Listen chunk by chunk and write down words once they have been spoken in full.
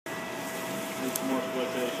And some more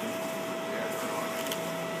flotation.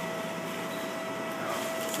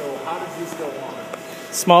 So how does this go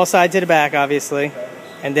on? Small side to the back, obviously. Okay.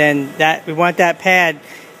 And then that we want that pad,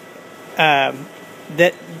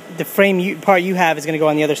 that the frame part you have is going to go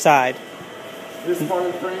on the other side. This part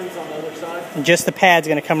of the frame is on the other side? And just the pad's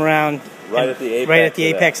going to come around. Right at the apex. Right at the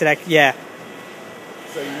apex of that, yeah.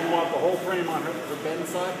 So you want the whole frame on her bend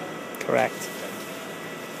side? Correct.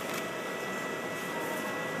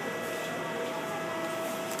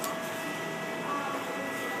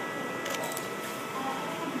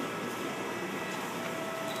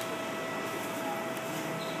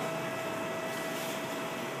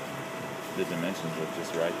 The dimensions look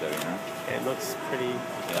just right though, you know? It looks pretty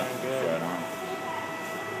darn good. Right on.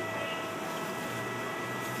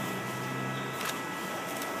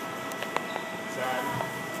 Is that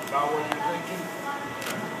about what you're thinking?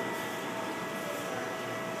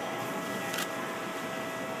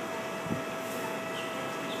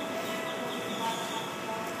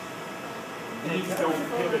 These don't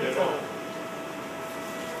pivot at all.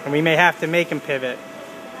 And we may have to make them pivot.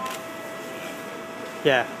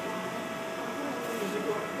 Yeah.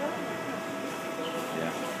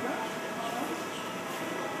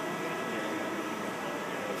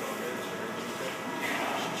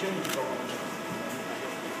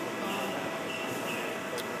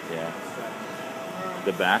 Yeah.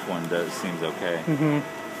 The back one seems okay. Mm-hmm.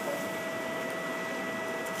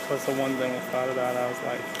 That's the one thing I thought about. I was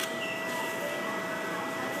like,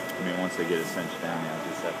 I mean, once they get it cinched down, you'll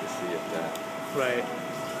just have to see if that. right.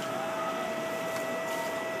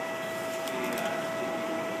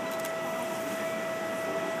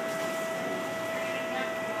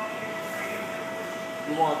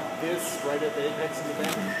 You want this right at the apex of the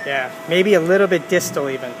bend? Yeah. Maybe a little bit distal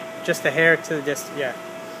even. Just a hair to the distal. Yeah.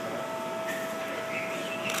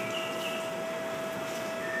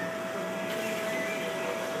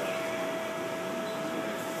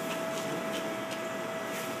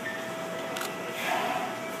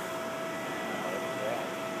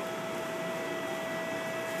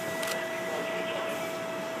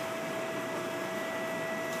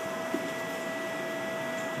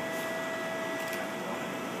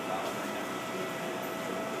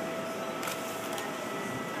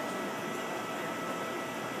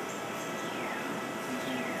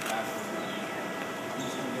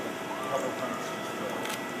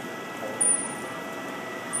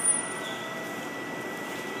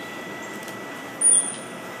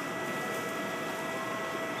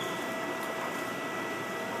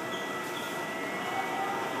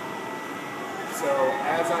 So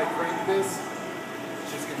as I crank this,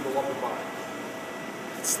 it's just going to go up and bottom.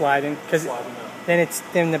 Sliding. Because Sliding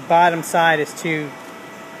up. then the bottom side is too.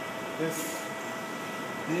 This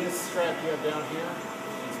strap you have down here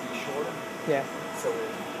needs to be shorter, Yeah. so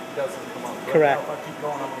it doesn't come up. Right Correct. now, if I keep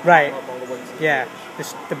going, I'm going to Right. come up all the way to the Yeah. edge.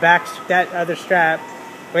 The back, that other strap,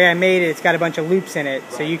 the way I made it, it's got a bunch of loops in it,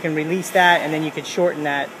 so you can release that and then you can shorten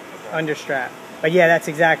that under strap. But yeah, that's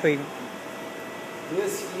exactly.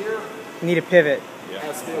 This here You need a pivot.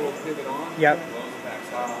 has to be able to pivot on. Yep.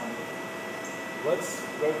 Let's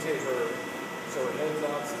rotate her so her head's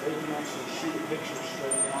out so they can actually shoot a picture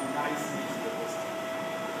straight down, nice and easy with this.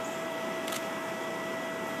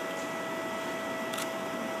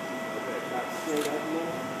 Okay, back straight up a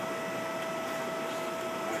little.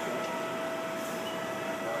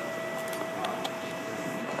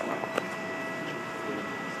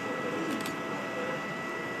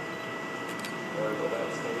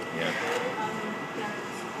 Yeah.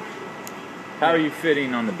 How are you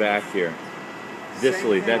fitting on the back here?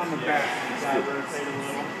 Distally, that's. On the back, you gotta rotate a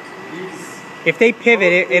little. If they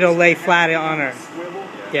pivot, it'll lay flat on her. Swivel.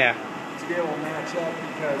 Yeah. To be able to match up,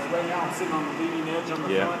 because right now I'm sitting on the leading edge on the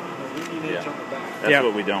front and the leading edge on the back. That's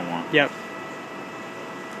what we don't want. Yep.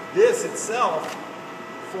 This itself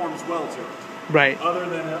forms well to it. Right. Other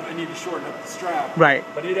than I need to shorten up the strap. Right.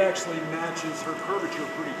 But it actually matches her curvature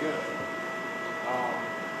pretty good.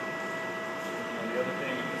 And the other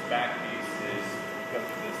thing with this back piece is because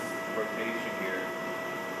of this rotation here,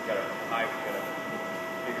 you've got a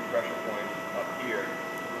bigger pressure point up here,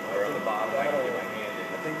 or on the bottom. I can get my hand in.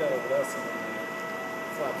 I think that'll lessen when it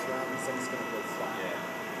flaps around and things going to go flat. Yeah.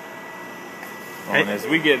 Well, and as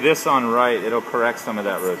we get this on right, it'll correct some of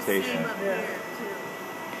that rotation.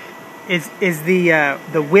 Is the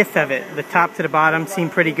width of it, the top to the bottom, seem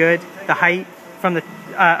pretty good? The height from the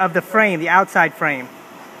of the frame, the outside frame.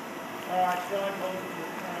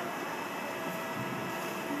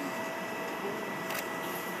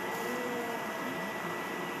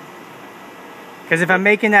 Because if I'm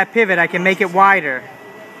making that pivot, I can make it wider.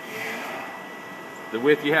 The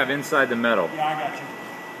width you have inside the metal. Yeah, I got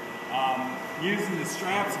you. using the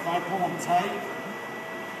straps, if I pull them tight,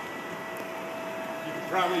 you could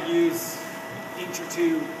probably use inch or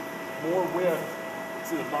two more width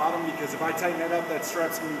to the bottom, because if I tighten that up, that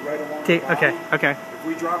strap's going to be right along the body. Okay, okay. If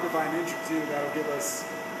we drop it by an inch or two, that'll give us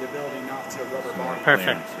the ability not to rubber bond.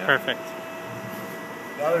 Perfect, Yeah. perfect.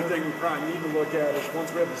 The other thing we probably need to look at is,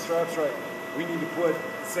 once we have the straps right, we need to put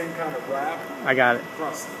the same kind of wrap I got it.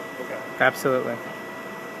 across. Okay. Absolutely.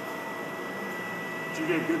 Did you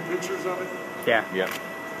get good pictures of it? Yeah. Yep.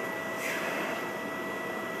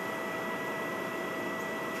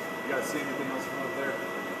 You guys see anything else from up there?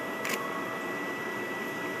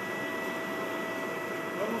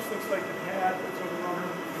 It almost looks like the pad that's over on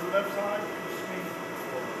the left side, you swing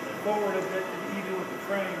forward a bit to be even with the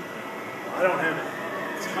frame. I don't have it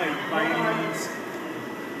tight by any means.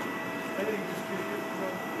 I think just gives you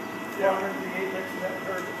Yeah. water the apex of that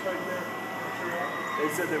curve that's right there. They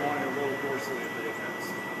said they wanted a little dorsally at the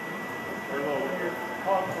apex. Or a little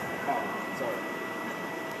sorry.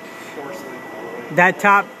 Dorsally.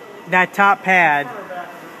 That top pad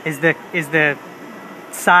is the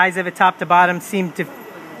size of it top to bottom seem to Yeah, I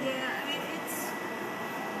mean,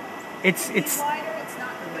 it's it's wider, it's not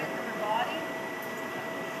the width of her body.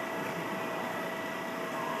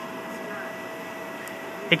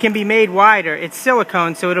 it can be made wider. It's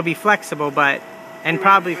silicone, so it'll be flexible, but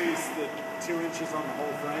probably Increase the 2 inches on the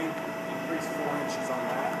whole frame, increase 4 inches on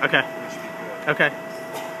that. okay. We should be good. Okay.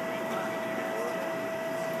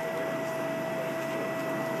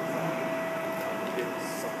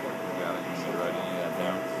 Got it. You should write any of that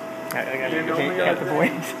down. I got the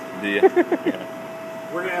point. Do you?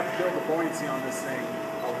 We're going to have to build the buoyancy on this thing a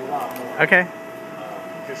lot more. Okay.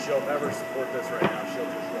 Because she'll never support this right now. She'll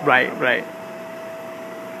just rock. Right, right.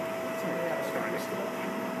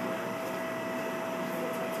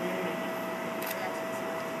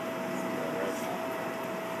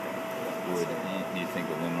 Do you think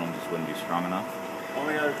aluminum just wouldn't be strong enough?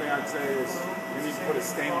 Only other thing I'd say is we need to put a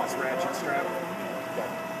stainless ratchet strap.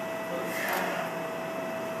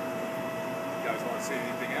 You guys want to see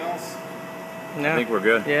anything else? No. I think we're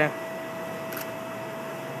good. Yeah.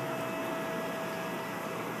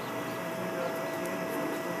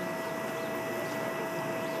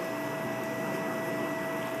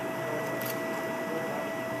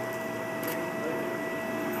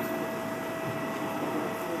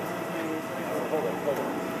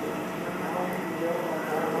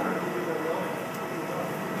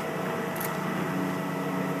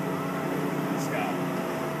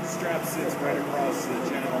 Strap sits right across the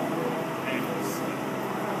general ankles.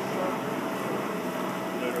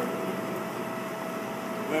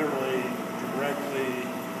 Literally directly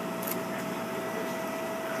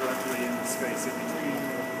in the space in between.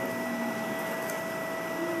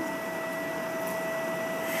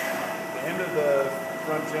 The end of the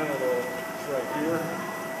front genital is right here.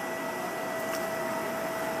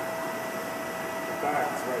 The back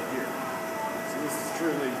is right here. So this is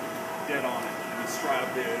truly dead on it. And the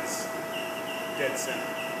strap is dead center.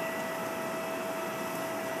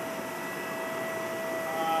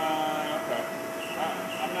 Okay.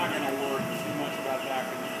 I'm not going to worry too much about that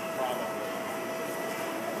probably.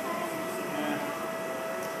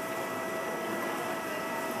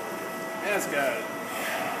 Ask a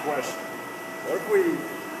question. What if we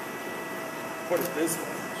put it this way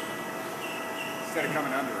instead of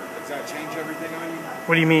coming under it? Does that change everything on you?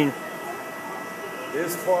 What do you mean?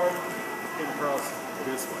 This part came across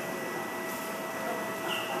this way.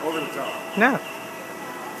 Over the top. No.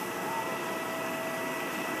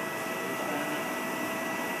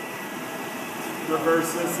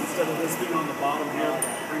 Reverse this, instead of this being on the bottom here,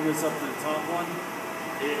 bring this up to the top one.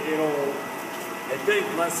 It'll, I think,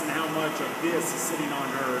 lessen how much of this is sitting on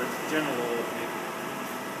her genital opening.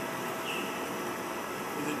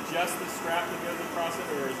 Is it just the strap that goes across it,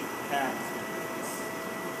 or is it the pad?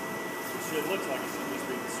 It looks like it should just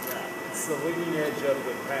be the strap. It's the leading edge of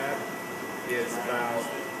the pad is about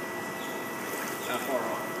that far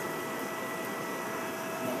on.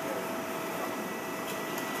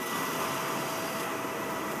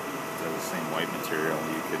 They're the same white material.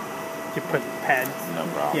 You put pad. No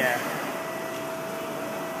problem. Yeah.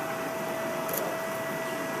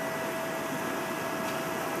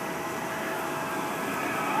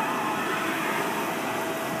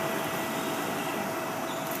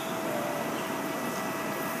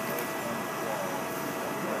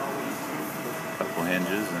 Couple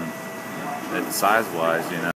hinges and size-wise, you know.